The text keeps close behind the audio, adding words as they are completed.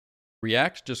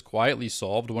React just quietly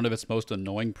solved one of its most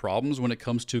annoying problems when it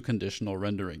comes to conditional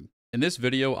rendering. In this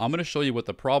video, I'm going to show you what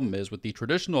the problem is with the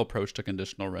traditional approach to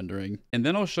conditional rendering, and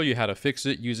then I'll show you how to fix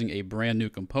it using a brand new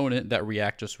component that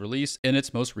React just released in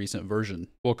its most recent version.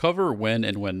 We'll cover when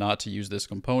and when not to use this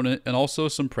component, and also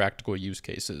some practical use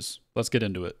cases. Let's get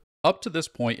into it. Up to this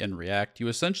point in React, you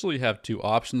essentially have two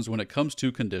options when it comes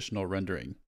to conditional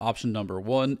rendering. Option number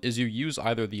one is you use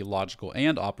either the logical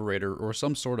AND operator or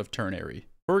some sort of ternary.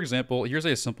 For example, here's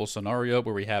a simple scenario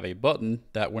where we have a button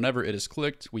that whenever it is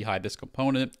clicked, we hide this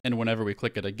component, and whenever we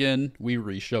click it again, we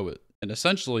re-show it. And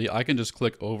essentially, I can just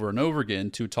click over and over again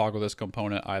to toggle this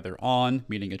component either on,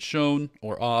 meaning it's shown,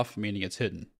 or off, meaning it's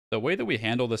hidden. The way that we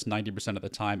handle this 90% of the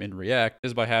time in React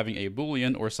is by having a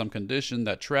boolean or some condition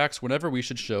that tracks whenever we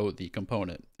should show the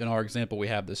component. In our example, we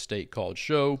have this state called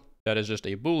show. That is just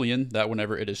a boolean that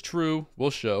whenever it is true, will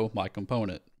show my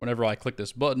component. Whenever I click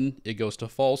this button, it goes to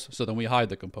false, so then we hide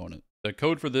the component. The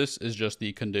code for this is just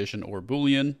the condition or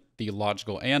boolean, the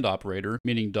logical AND operator,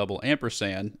 meaning double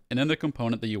ampersand, and then the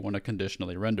component that you want to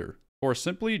conditionally render. For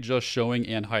simply just showing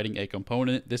and hiding a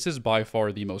component, this is by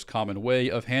far the most common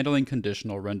way of handling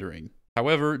conditional rendering.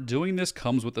 However, doing this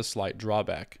comes with a slight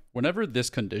drawback. Whenever this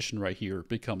condition right here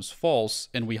becomes false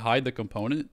and we hide the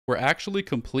component, we're actually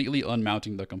completely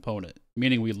unmounting the component,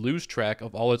 meaning we lose track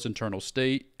of all its internal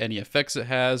state, any effects it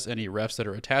has, any refs that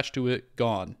are attached to it,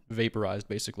 gone, vaporized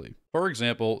basically. For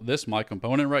example, this my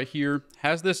component right here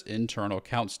has this internal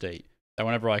count state that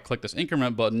whenever I click this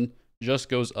increment button, just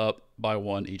goes up by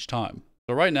 1 each time.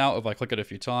 So right now, if I click it a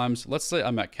few times, let's say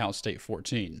I'm at count state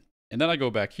 14, and then I go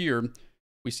back here,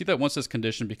 we see that once this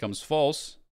condition becomes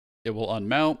false, it will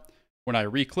unmount. When I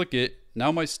re-click it,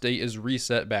 now my state is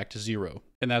reset back to 0.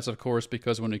 And that's of course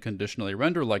because when we conditionally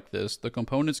render like this, the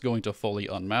component's going to fully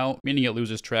unmount, meaning it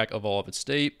loses track of all of its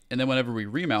state, and then whenever we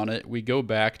remount it, we go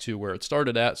back to where it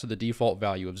started at, so the default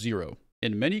value of 0.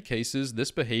 In many cases,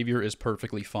 this behavior is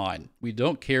perfectly fine. We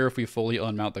don't care if we fully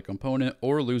unmount the component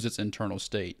or lose its internal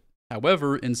state.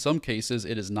 However, in some cases,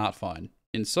 it is not fine.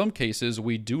 In some cases,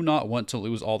 we do not want to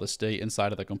lose all the state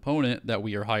inside of the component that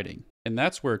we are hiding. And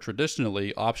that's where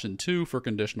traditionally option 2 for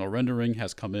conditional rendering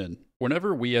has come in.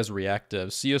 Whenever we as React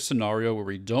devs see a scenario where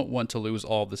we don't want to lose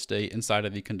all of the state inside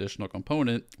of the conditional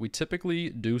component, we typically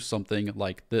do something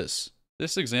like this.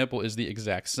 This example is the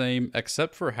exact same,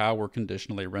 except for how we're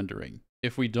conditionally rendering.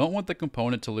 If we don't want the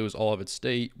component to lose all of its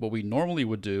state, what we normally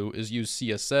would do is use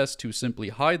CSS to simply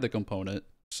hide the component,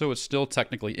 so it's still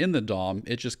technically in the DOM,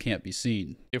 it just can't be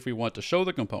seen. If we want to show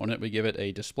the component, we give it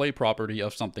a display property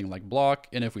of something like block,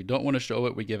 and if we don't want to show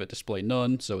it, we give it display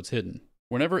none, so it's hidden.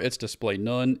 Whenever it's display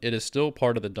none, it is still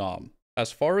part of the DOM.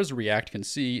 As far as React can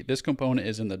see, this component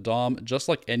is in the DOM just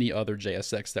like any other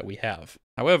JSX that we have.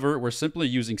 However, we're simply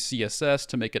using CSS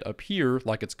to make it appear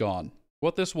like it's gone.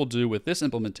 What this will do with this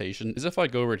implementation is if I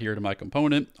go over here to my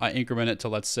component, I increment it to,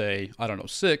 let's say,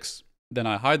 6, then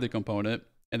I hide the component,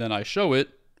 and then I show it,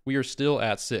 we are still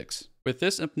at 6. With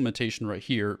this implementation right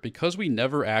here, because we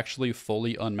never actually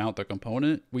fully unmount the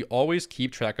component, we always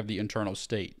keep track of the internal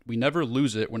state. We never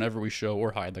lose it whenever we show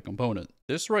or hide the component.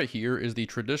 This right here is the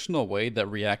traditional way that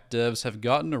React devs have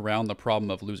gotten around the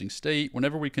problem of losing state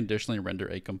whenever we conditionally render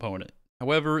a component.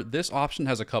 However, this option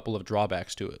has a couple of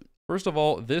drawbacks to it. First of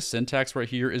all, this syntax right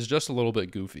here is just a little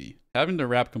bit goofy. Having to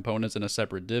wrap components in a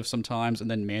separate div sometimes and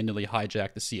then manually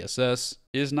hijack the CSS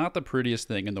is not the prettiest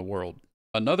thing in the world.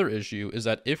 Another issue is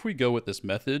that if we go with this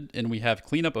method and we have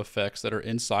cleanup effects that are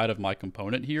inside of my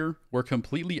component here, we're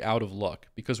completely out of luck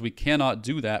because we cannot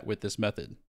do that with this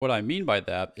method. What I mean by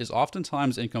that is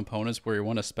oftentimes in components where you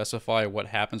want to specify what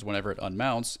happens whenever it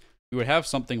unmounts, we would have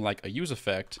something like a use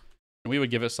effect, and we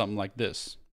would give it something like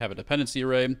this. Have a dependency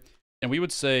array, and we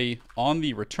would say on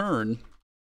the return,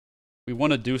 we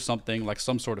want to do something like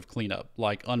some sort of cleanup,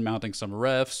 like unmounting some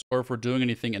refs, or if we're doing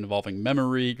anything involving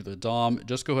memory or the DOM,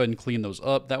 just go ahead and clean those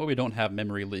up. That way we don't have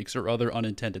memory leaks or other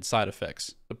unintended side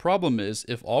effects. The problem is,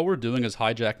 if all we're doing is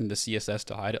hijacking the CSS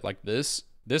to hide it like this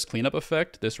cleanup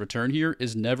effect, this return here,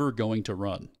 is never going to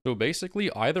run. So basically,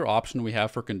 either option we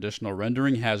have for conditional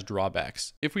rendering has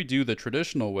drawbacks. If we do the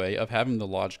traditional way of having the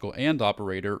logical AND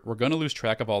operator, we're going to lose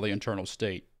track of all the internal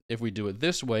state. If we do it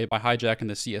this way, by hijacking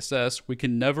the CSS, we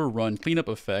can never run cleanup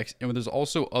effects, and there's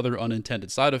also other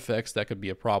unintended side effects that could be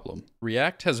a problem.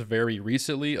 React has very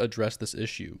recently addressed this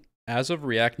issue. As of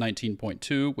React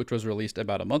 19.2, which was released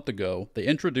about a month ago, they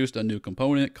introduced a new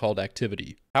component called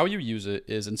activity. How you use it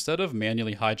is instead of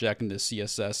manually hijacking the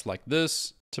CSS like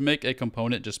this, to make a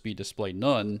component just be display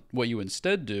none, what you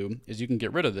instead do is you can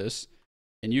get rid of this,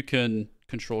 and you can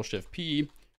Control-Shift-P,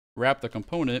 wrap the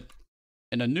component,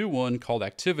 and a new one called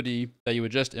activity that you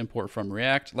would just import from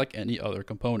React like any other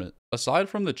component. Aside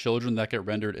from the children that get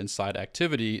rendered inside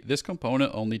activity, this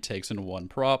component only takes in one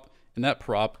prop, and that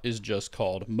prop is just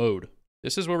called mode.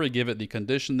 This is where we give it the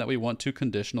condition that we want to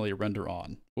conditionally render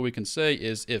on. What we can say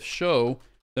is if show,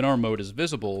 then our mode is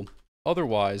visible,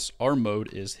 otherwise our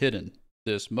mode is hidden.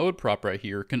 This mode prop right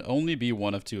here can only be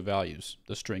one of two values,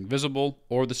 the string visible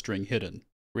or the string hidden.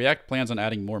 React plans on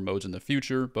adding more modes in the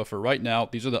future, but for right now,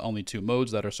 these are the only two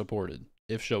modes that are supported.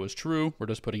 If show is true, we're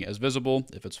just putting it as visible.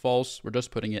 If it's false, we're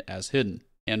just putting it as hidden.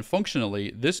 And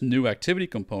functionally, this new activity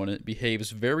component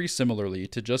behaves very similarly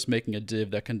to just making a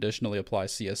div that conditionally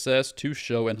applies CSS to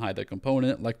show and hide the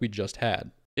component like we just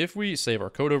had. If we save our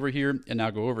code over here and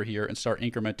now go over here and start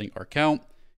incrementing our count,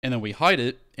 and then we hide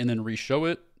it and then re-show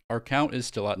it, our count is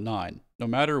still at 9. No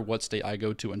matter what state I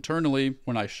go to internally,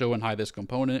 when I show and hide this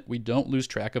component, we don't lose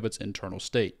track of its internal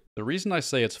state. The reason I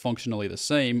say it's functionally the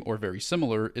same or very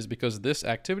similar is because this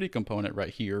activity component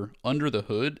right here, under the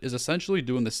hood, is essentially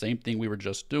doing the same thing we were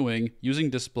just doing, using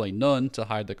display none to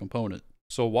hide the component.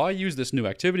 So why use this new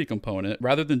activity component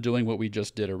rather than doing what we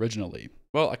just did originally?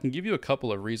 Well, I can give you a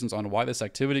couple of reasons on why this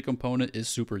activity component is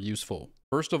super useful.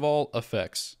 First of all,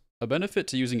 effects. A benefit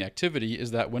to using activity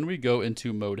is that when we go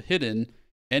into mode hidden,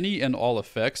 any and all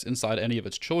effects inside any of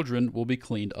its children will be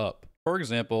cleaned up. For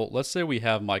example, let's say we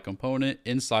have my component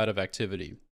inside of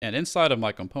activity, and inside of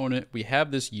my component, we have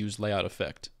this use layout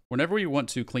effect. Whenever we want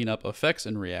to clean up effects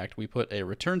in React, we put a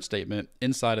return statement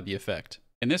inside of the effect.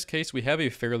 In this case, we have a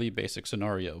fairly basic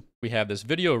scenario. We have this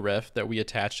video ref that we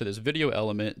attach to this video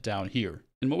element down here.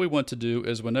 And what we want to do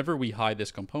is whenever we hide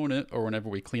this component or whenever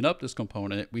we clean up this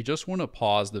component, we just want to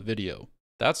pause the video.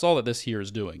 That's all that this here is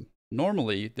doing.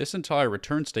 Normally, this entire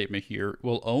return statement here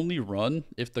will only run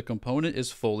if the component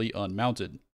is fully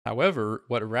unmounted. However,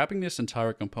 what wrapping this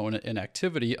entire component in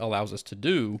activity allows us to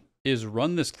do is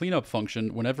run this cleanup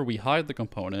function whenever we hide the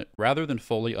component rather than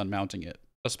fully unmounting it.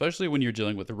 Especially when you're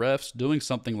dealing with refs, doing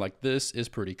something like this is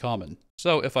pretty common.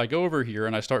 So if I go over here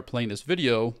and I start playing this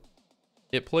video,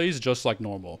 it plays just like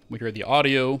normal. We hear the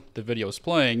audio, the video is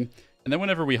playing, and then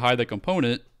whenever we hide the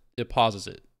component, it pauses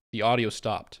it. The audio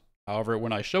stopped. However,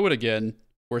 when I show it again,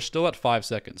 we're still at 5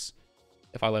 seconds.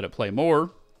 If I let it play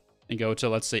more and go to,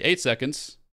 let's say, 8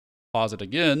 seconds, pause it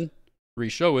again,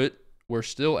 re-show it, we're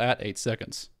still at 8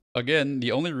 seconds. Again,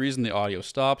 the only reason the audio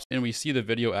stops and we see the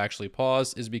video actually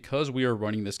pause is because we are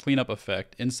running this cleanup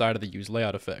effect inside of the use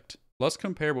layout effect. Let's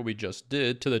compare what we just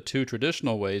did to the two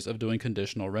traditional ways of doing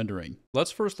conditional rendering.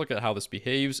 Let's first look at how this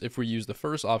behaves if we use the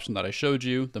first option that I showed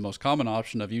you, the most common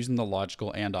option of using the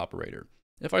logical AND operator.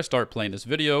 If I start playing this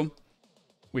video,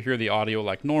 we hear the audio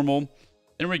like normal,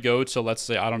 and we go to, let's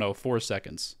say, 4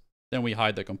 seconds. Then we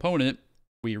hide the component,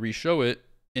 we re-show it,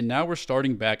 and now we're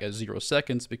starting back at 0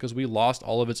 seconds because we lost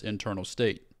all of its internal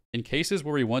state. In cases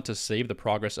where we want to save the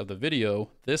progress of the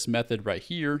video, this method right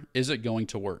here isn't going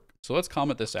to work. So let's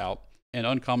comment this out and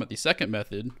uncomment the second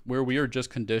method where we are just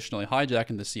conditionally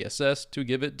hijacking the CSS to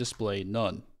give it display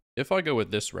none. If I go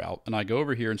with this route and I go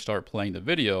over here and start playing the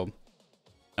video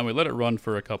and we let it run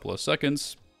for a couple of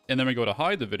seconds and then we go to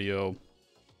hide the video,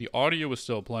 the audio is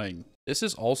still playing. This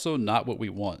is also not what we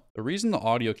want. The reason the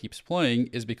audio keeps playing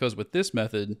is because with this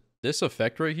method, this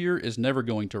effect right here is never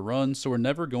going to run, so we're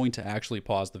never going to actually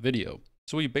pause the video.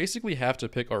 So we basically have to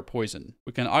pick our poison.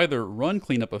 We can either run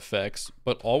cleanup effects,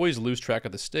 but always lose track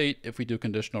of the state if we do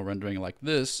conditional rendering like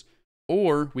this,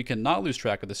 or we can not lose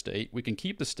track of the state, we can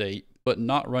keep the state, but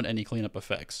not run any cleanup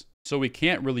effects. So we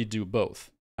can't really do both.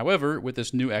 However, with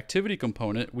this new activity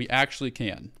component, we actually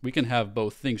can. We can have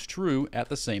both things true at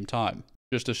the same time.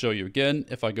 Just to show you again,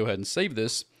 if I go ahead and save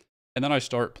this, and then I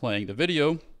start playing the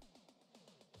video,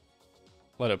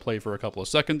 let it play for a couple of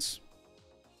seconds,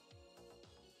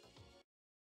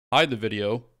 hide the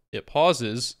video, it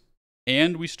pauses,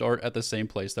 and we start at the same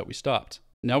place that we stopped.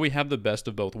 Now we have the best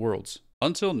of both worlds.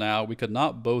 Until now, we could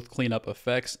not both clean up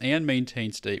effects and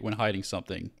maintain state when hiding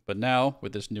something, but now,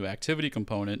 with this new activity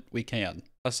component, we can.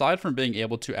 Aside from being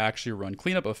able to actually run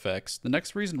cleanup effects, the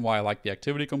next reason why I like the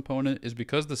activity component is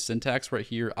because the syntax right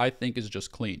here I think is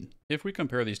just clean. If we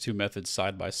compare these two methods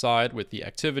side by side with the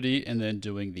activity and then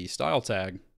doing the style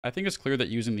tag, I think it's clear that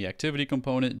using the activity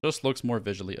component just looks more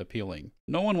visually appealing.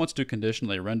 No one wants to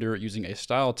conditionally render using a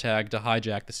style tag to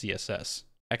hijack the CSS.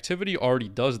 Activity already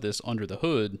does this under the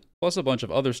hood, plus a bunch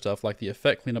of other stuff like the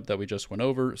effect cleanup that we just went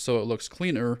over, so it looks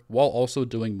cleaner while also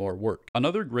doing more work.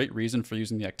 Another great reason for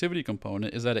using the activity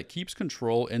component is that it keeps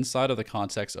control inside of the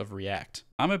context of React.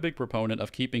 I'm a big proponent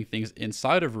of keeping things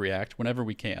inside of React whenever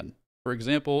we can. For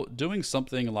example, doing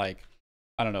something like,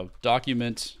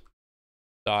 document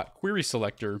query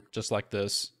selector, just like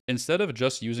this, instead of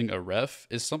just using a ref,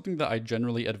 is something that I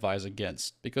generally advise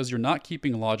against, because you're not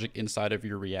keeping logic inside of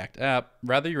your React app,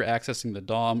 rather you're accessing the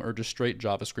DOM or just straight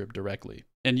JavaScript directly.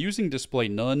 And using display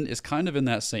none is kind of in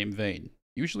that same vein.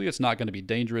 Usually it's not going to be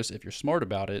dangerous if you're smart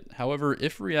about it. However,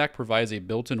 if React provides a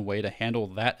built-in way to handle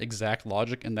that exact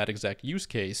logic and that exact use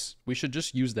case, we should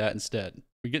just use that instead.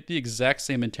 We get the exact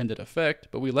same intended effect,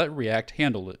 but we let React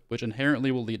handle it, which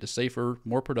inherently will lead to safer,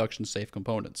 more production-safe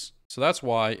components. So that's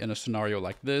why, in a scenario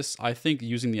like this, I think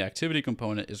using the activity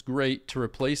component is great to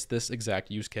replace this exact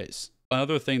use case.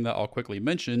 Another thing that I'll quickly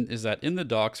mention is that in the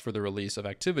docs for the release of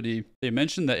activity, they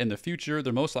mentioned that in the future,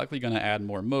 they're most likely going to add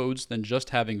more modes than just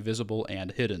having visible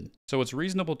and hidden. So it's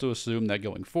reasonable to assume that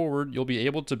going forward, you'll be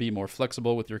able to be more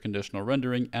flexible with your conditional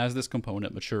rendering as this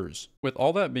component matures. With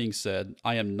all that being said,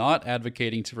 I am not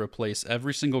advocating to replace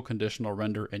every single conditional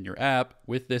render in your app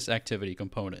with this activity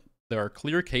component. There are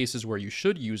clear cases where you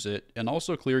should use it, and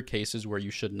also clear cases where you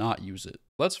should not use it.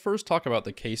 Let's first talk about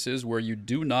the cases where you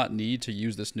do not need to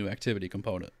use this new activity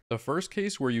component. The first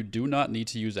case where you do not need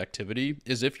to use activity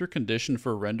is if your condition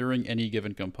for rendering any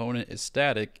given component is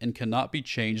static and cannot be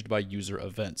changed by user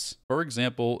events. For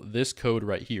example, this code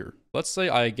right here. Let's say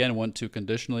I again want to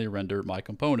conditionally render my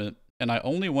component, and I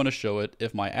only want to show it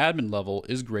if my admin level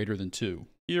is greater than 2.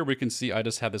 Here we can see I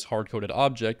just have this hard-coded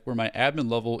object where my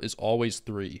admin level is always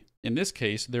 3. In this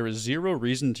case, there is zero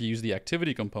reason to use the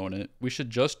activity component. We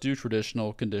should just do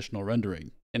traditional conditional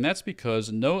rendering. And that's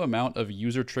because no amount of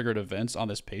user-triggered events on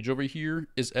this page over here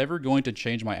is ever going to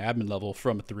change my admin level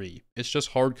from 3. It's just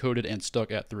hard-coded and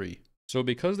stuck at 3. So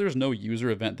because there's no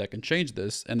user event that can change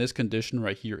this, and this condition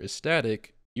right here is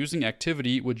static, using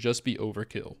activity would just be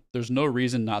overkill. There's no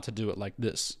reason not to do it like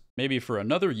this. Maybe for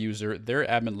another user, their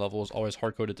admin level is always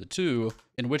hard-coded to 2,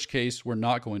 in which case we're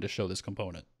not going to show this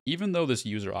component. Even though this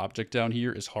user object down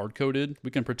here is hard-coded,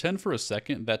 we can pretend for a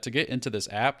second that to get into this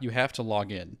app, you have to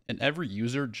log in, and every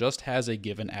user just has a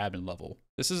given admin level.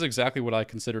 This is exactly what I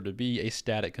consider to be a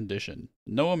static condition.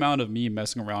 No amount of me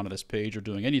messing around on this page or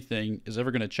doing anything is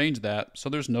ever going to change that, so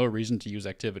there's no reason to use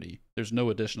activity. There's no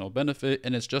additional benefit,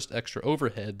 and it's just extra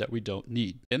overhead that we don't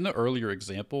need. In the earlier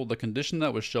example, the condition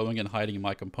that was showing and hiding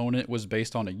my component was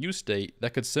based on a use state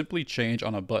that could simply change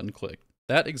on a button click.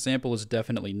 That example is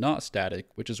definitely not static,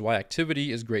 which is why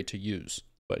activity is great to use.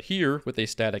 But here, with a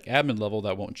static admin level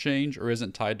that won't change or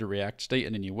isn't tied to React state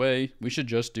in any way, we should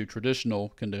just do traditional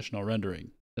conditional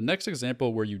rendering. The next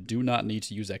example where you do not need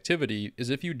to use activity is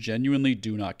if you genuinely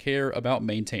do not care about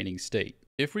maintaining state.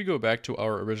 If we go back to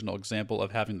our original example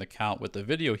of having the count with the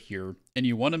video here, and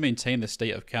you want to maintain the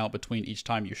state of count between each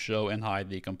time you show and hide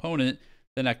the component,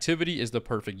 then activity is the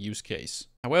perfect use case.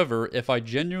 However, if I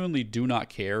genuinely do not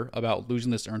care about losing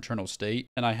this internal state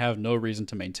and I have no reason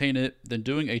to maintain it, then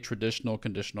doing a traditional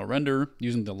conditional render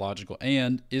using the logical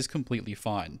AND is completely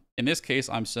fine. In this case,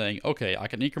 I'm saying, okay, I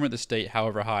can increment the state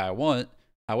however high I want.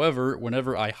 However,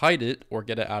 whenever I hide it or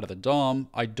get it out of the DOM,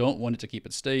 I don't want it to keep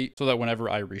its state so that whenever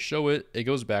I reshow it, it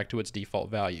goes back to its default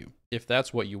value. If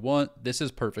that's what you want, this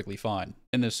is perfectly fine.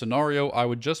 In this scenario, I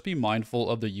would just be mindful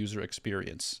of the user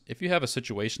experience. If you have a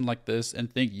situation like this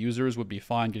and think users would be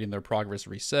fine getting their progress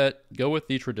reset, go with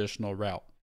the traditional route.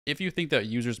 If you think that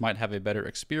users might have a better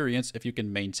experience if you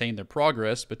can maintain their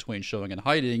progress between showing and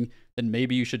hiding, then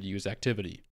maybe you should use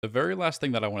activity. The very last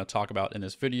thing that I want to talk about in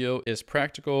this video is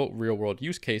practical real-world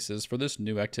use cases for this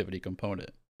new activity component.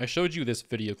 I showed you this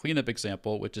video cleanup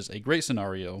example, which is a great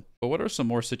scenario, but what are some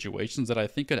more situations that I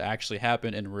think could actually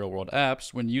happen in real-world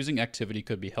apps when using activity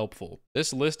could be helpful?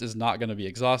 This list is not going to be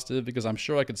exhaustive because I'm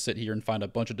sure I could sit here and find a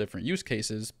bunch of different use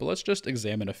cases, but let's just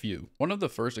examine a few. One of the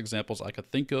first examples I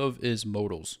could think of is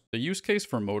modals. The use case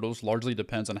for modals largely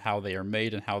depends on how they are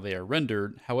made and how they are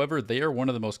rendered. However, they are one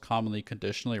of the most commonly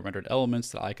conditionally rendered elements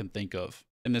that I can think of.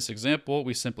 In this example,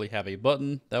 we simply have a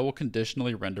button that will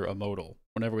conditionally render a modal.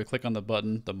 Whenever we click on the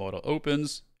button, the modal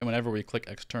opens, and whenever we click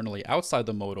externally outside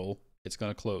the modal, it's going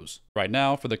to close. Right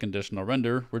now, for the conditional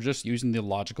render, we're just using the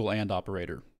logical AND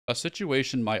operator. A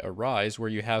situation might arise where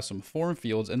you have some form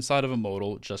fields inside of a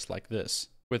modal just like this.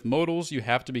 With modals, you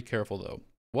have to be careful though.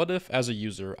 What if, as a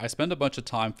user, I spend a bunch of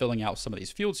time filling out some of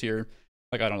these fields here?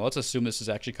 Like, I don't know, let's assume this is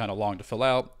actually kind of long to fill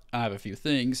out. I have a few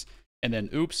things, and then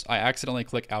oops, I accidentally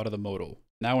click out of the modal.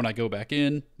 Now when I go back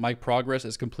in, my progress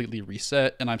is completely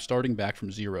reset and I'm starting back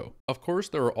from 0. Of course,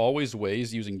 there are always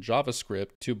ways using JavaScript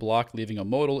to block leaving a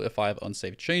modal if I have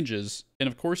unsaved changes. And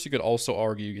of course, you could also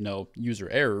argue, user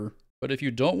error. But if you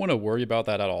don't want to worry about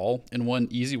that at all, and one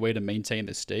easy way to maintain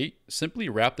this state, simply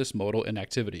wrap this modal in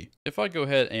activity. If I go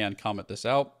ahead and comment this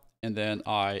out, and then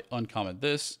I uncomment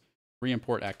this,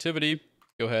 re-import activity,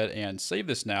 go ahead and save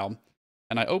this now,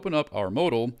 and I open up our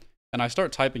modal, and I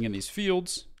start typing in these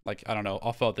fields, like, I don't know,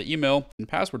 I'll fill out the email and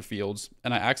password fields,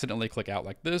 and I accidentally click out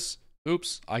like this.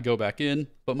 Oops, I go back in,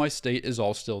 but my state is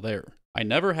all still there. I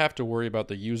never have to worry about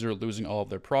the user losing all of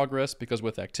their progress because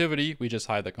with activity, we just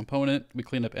hide the component, we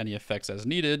clean up any effects as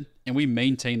needed, and we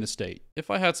maintain the state. If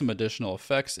I had some additional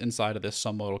effects inside of this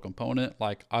submodal component,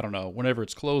 like, I don't know, whenever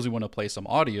it's closed, we want to play some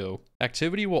audio,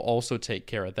 activity will also take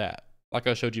care of that. Like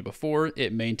I showed you before,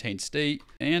 it maintains state,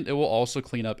 and it will also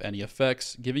clean up any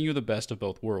effects, giving you the best of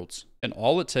both worlds. And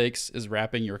all it takes is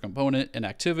wrapping your component in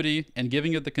activity and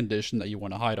giving it the condition that you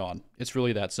want to hide on. It's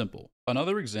really that simple.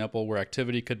 Another example where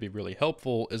activity could be really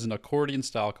helpful is an accordion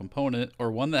style component, or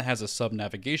one that has a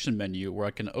sub-navigation menu where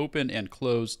I can open and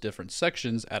close different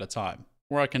sections at a time,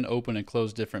 where I can open and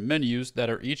close different menus that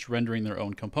are each rendering their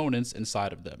own components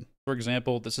inside of them. For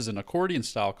example, this is an accordion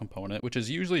style component, which is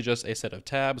usually just a set of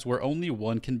tabs where only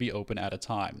one can be open at a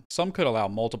time. Some could allow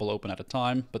multiple open at a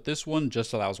time, but this one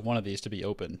just allows one of these to be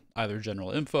open, either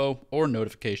general info or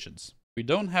notifications. We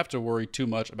don't have to worry too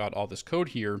much about all this code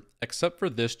here, except for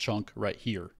this chunk right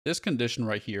here. This condition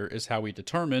right here is how we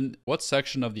determine what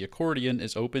section of the accordion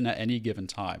is open at any given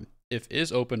time. If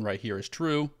is open right here is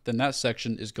true, then that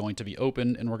section is going to be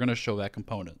open, and we're going to show that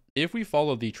component. If we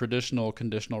follow the traditional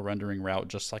conditional rendering route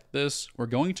just like this, we're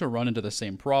going to run into the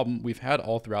same problem we've had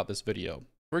all throughout this video.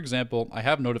 For example, I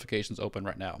have notifications open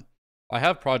right now. I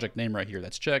have project name right here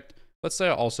that's checked. Let's say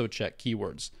I also check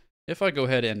keywords. If I go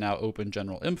ahead and now open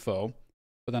general info,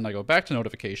 but then I go back to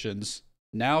notifications,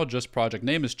 now just project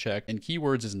name is checked and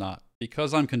keywords is not.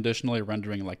 Because I'm conditionally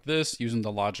rendering like this using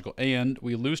the logical and,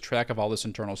 we lose track of all this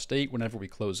internal state whenever we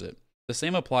close it. The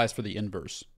same applies for the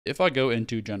inverse. If I go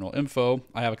into general info,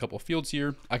 I have a couple fields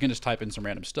here. I can just type in some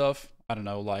random stuff. I don't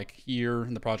know, like here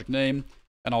in the project name,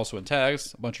 and also in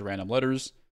tags, a bunch of random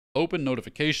letters. Open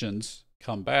notifications,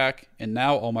 come back, and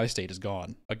now all my state is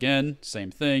gone. Again, same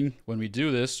thing. When we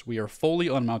do this, we are fully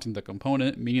unmounting the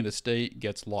component, meaning the state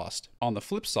gets lost. On the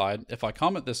flip side, if I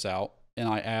comment this out, and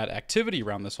I add activity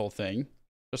around this whole thing,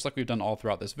 just like we've done all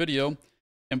throughout this video,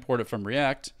 import it from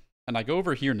React, and I go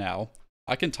over here now,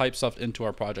 I can type stuff into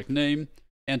our project name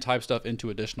and type stuff into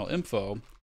additional info,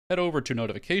 head over to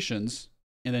notifications,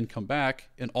 and then come back,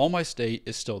 and all my state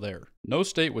is still there. No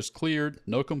state was cleared,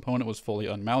 no component was fully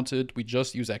unmounted, we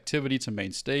just use activity to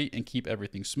main state and keep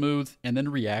everything smooth, and then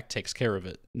React takes care of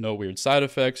it. No weird side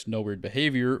effects, no weird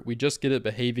behavior, we just get it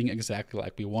behaving exactly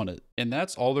like we want it. And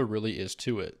that's all there really is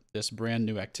to it. This brand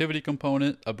new activity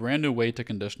component, a brand new way to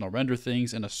conditional render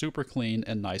things in a super clean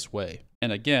and nice way.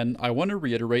 And again, I want to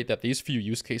reiterate that these few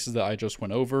use cases that I just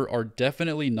went over are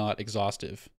definitely not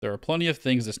exhaustive. There are plenty of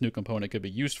things this new component could be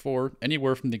used for,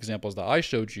 anywhere from the examples that I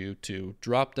showed you to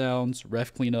dropdowns,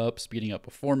 ref cleanup, speeding up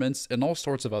performance, and all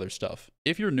sorts of other stuff.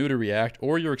 If you're new to React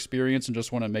or you're experienced and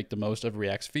just want to make the most of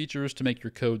React's features to make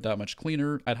your code that much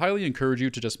cleaner, I'd highly encourage you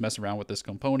to just mess around with this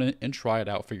component and try it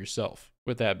out for yourself.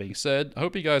 With that being said, I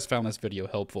hope you guys found this video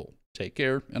helpful. Take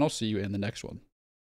care, and I'll see you in the next one.